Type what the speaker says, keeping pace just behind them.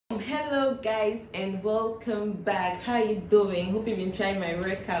Hello guys and welcome back. How you doing? Hope you've been trying my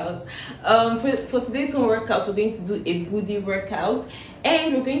workouts. For today's home workout, we're going to do a booty workout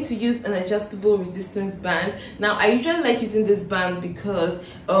and we're going to use an adjustable resistance band. Now I usually like using this band because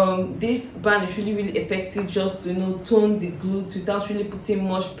this band is really effective just to tone the glutes without really putting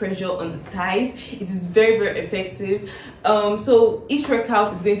much pressure on the thighs. It is very effective. So each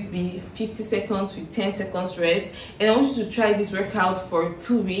workout is going to be 50 seconds with 10 seconds rest, and I want you to try this workout for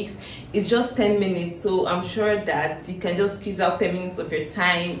 2 weeks. It's just 10 minutes, so I'm sure that you can just squeeze out 10 minutes of your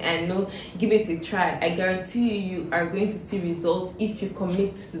time and give it a try. I guarantee you are going to see results if you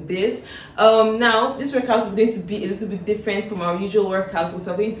commit to this. Now this workout is going to be a little bit different from our usual workouts, because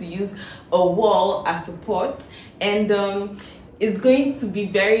we're going to use a wall as support, and it's going to be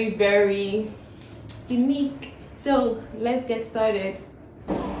very unique. So let's get started.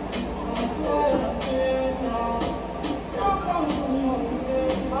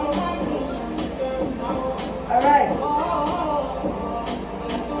 Alright.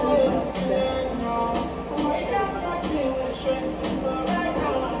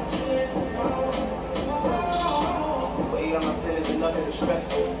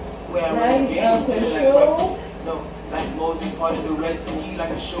 Nice control. Like Moses part of the Red Sea,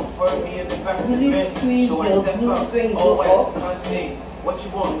 like a chauffeur, me in the back of the really bed. squeeze So your glutes when you go up. Can't stay. What you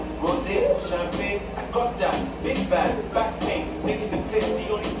want? Rosé, champagne? I got that. Big bag, back pain. Taking the piss the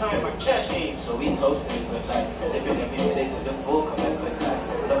only time I can't aim. So we toasted a good life. Living every day to the full, cause I could die.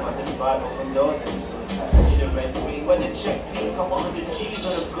 Put up on the spot, open doors and suicide. She the red free. When the check, please come 100 G's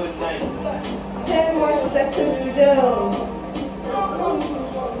on a good night. 10 more seconds to go.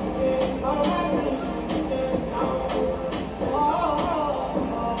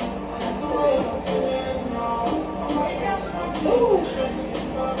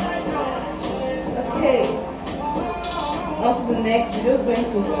 Okay, on to the next. We're just going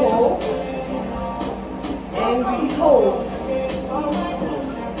to hold and we hold.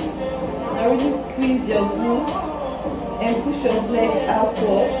 Now really squeeze your glutes and push your leg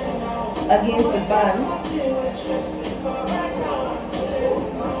outwards against the band.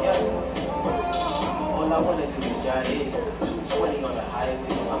 All I want to do is jot in 220 on the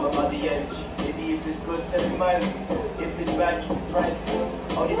highway. I'm about the energy. Maybe if it's good, send me my way. If it's bad, keep it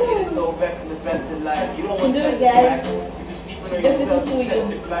private. All these kids are so vexed and the best in life. You don't want to test the facts. You just sleeping on yourself,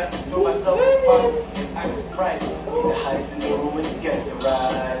 chest it fly. Throw myself in parts and act surprised. Be the highest in the room and the guests to ride.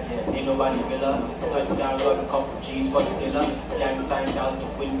 Yeah, ain't nobody villa. Touchdown, got a couple G's for the dealer. Gang signs out the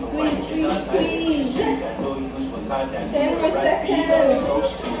window. Squeeze. I know you lose one time that 10 more seconds.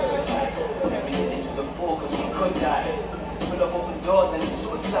 Everything into the full cause we could die. Pull up open doors and it's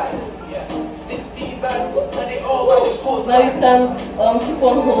suicide. Yeah, 16 bad, and they all by the post. Now you can keep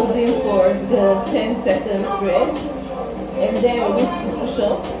on holding for the 10 seconds rest, and then we're going to do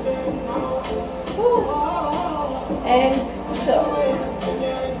push-ups and push-ups.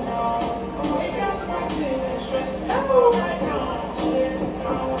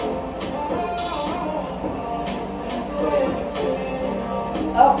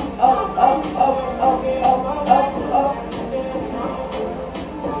 Up.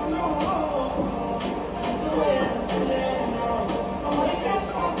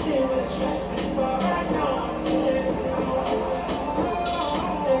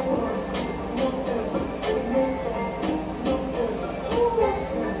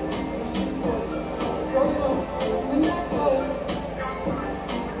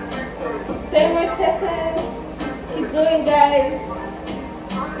 Keep going, guys.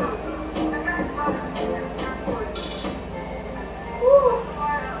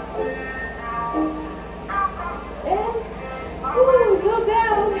 And go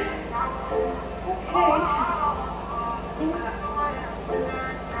down. Okay.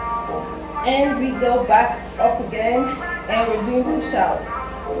 And we go back up again, and we're doing push-outs.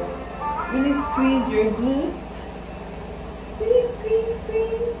 Really squeeze your glutes. Squeeze.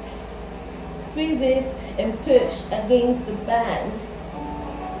 Squeeze it and push against the band.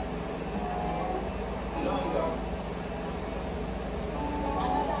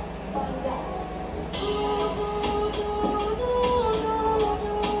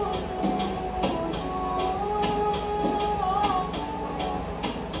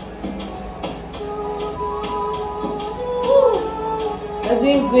 You're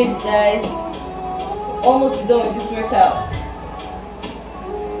doing great, guys. Almost done with this workout.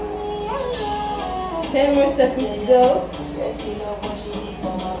 10 more seconds to go.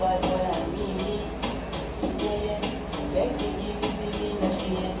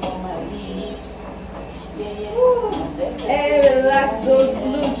 And relax those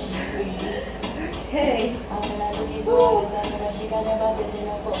glutes. Okay.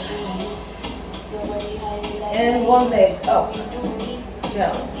 And one leg up,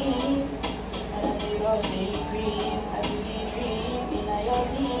 down.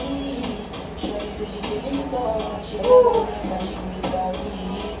 Ooh.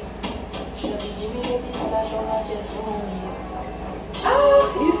 Ah,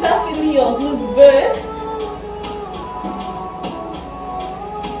 you start feeling your glutes burn.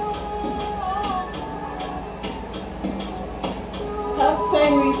 Half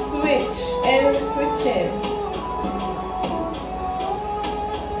time we switch and we're switching.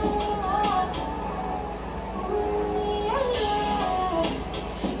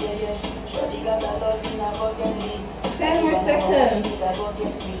 Seconds.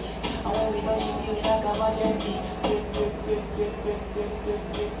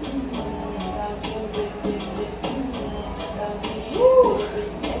 Woo.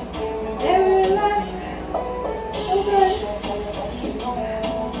 And relax. Okay.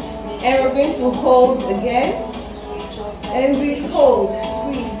 And we're going to hold again. And we hold.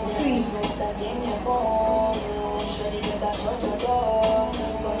 Squeeze, squeeze.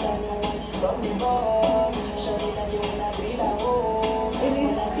 Really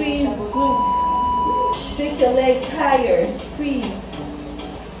squeeze glutes. Take your legs higher. Squeeze.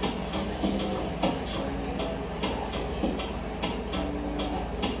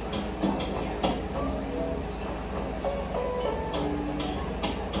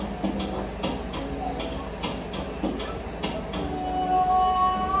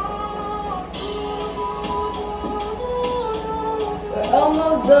 We're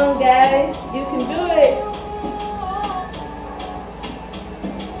almost done, guys. You can do it.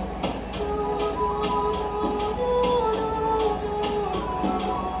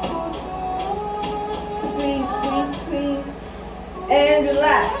 And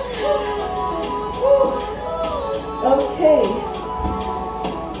relax. Woo. Okay.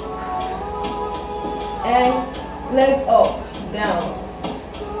 And leg up, down.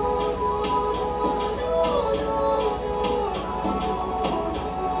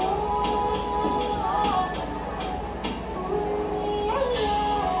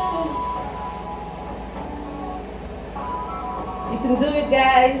 You can do it,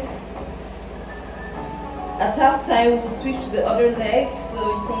 guys. At half time, we'll switch to the other leg, so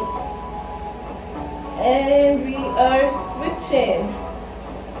you can, and we are switching.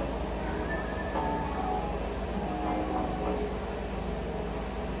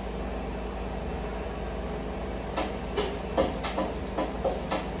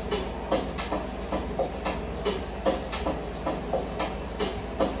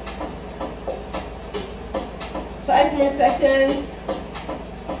 Five more seconds.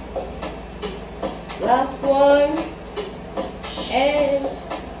 Last one, and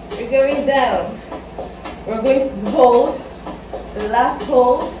we're going down. We're going to hold the last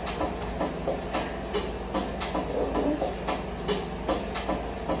hold.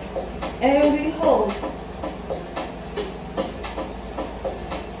 And we hold.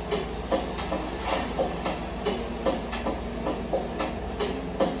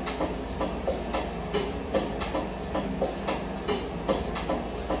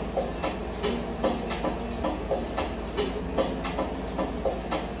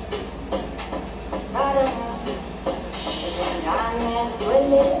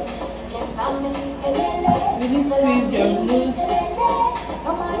 Really squeeze your glutes.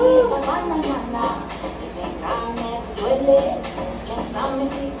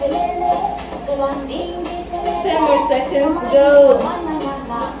 10 more seconds to go.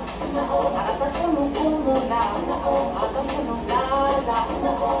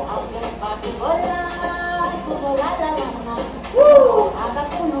 Woo.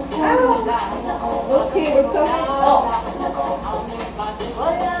 Okay, we're coming up.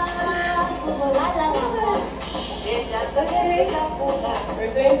 Okay,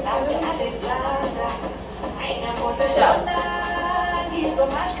 we're going to shout.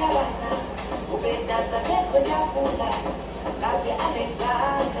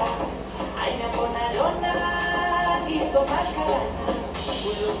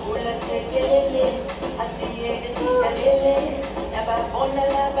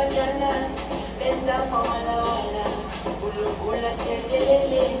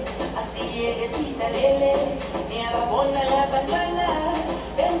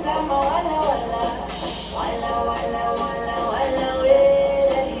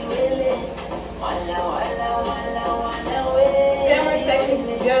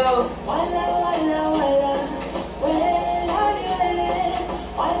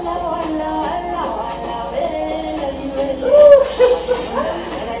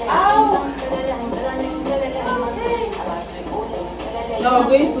 Now we're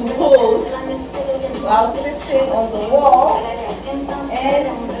going to to hold while sitting on the wall and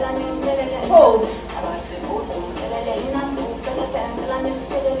hold.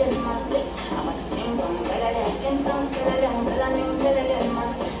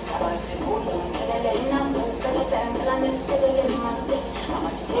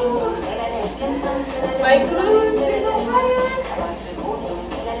 My glute is on fire.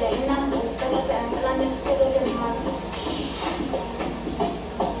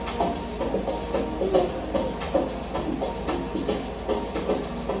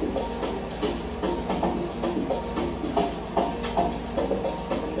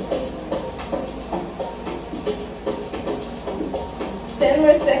 10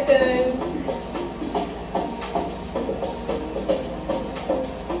 more seconds.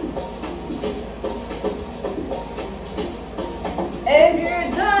 And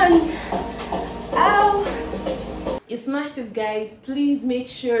you're done. Ow! You smashed it, guys. Please make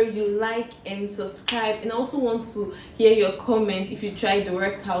sure you like and subscribe, and I also want to hear your comments if you tried the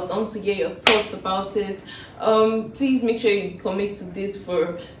workout. I want to hear your thoughts about it. Please make sure you commit to this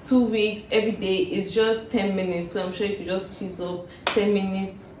for 2 weeks. Every day is just 10 minutes, so I'm sure you could just squeeze up 10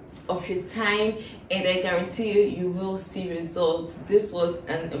 minutes of your time, and I guarantee you will see results. This was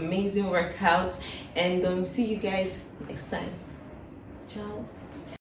an amazing workout, and see you guys next time. Ciao.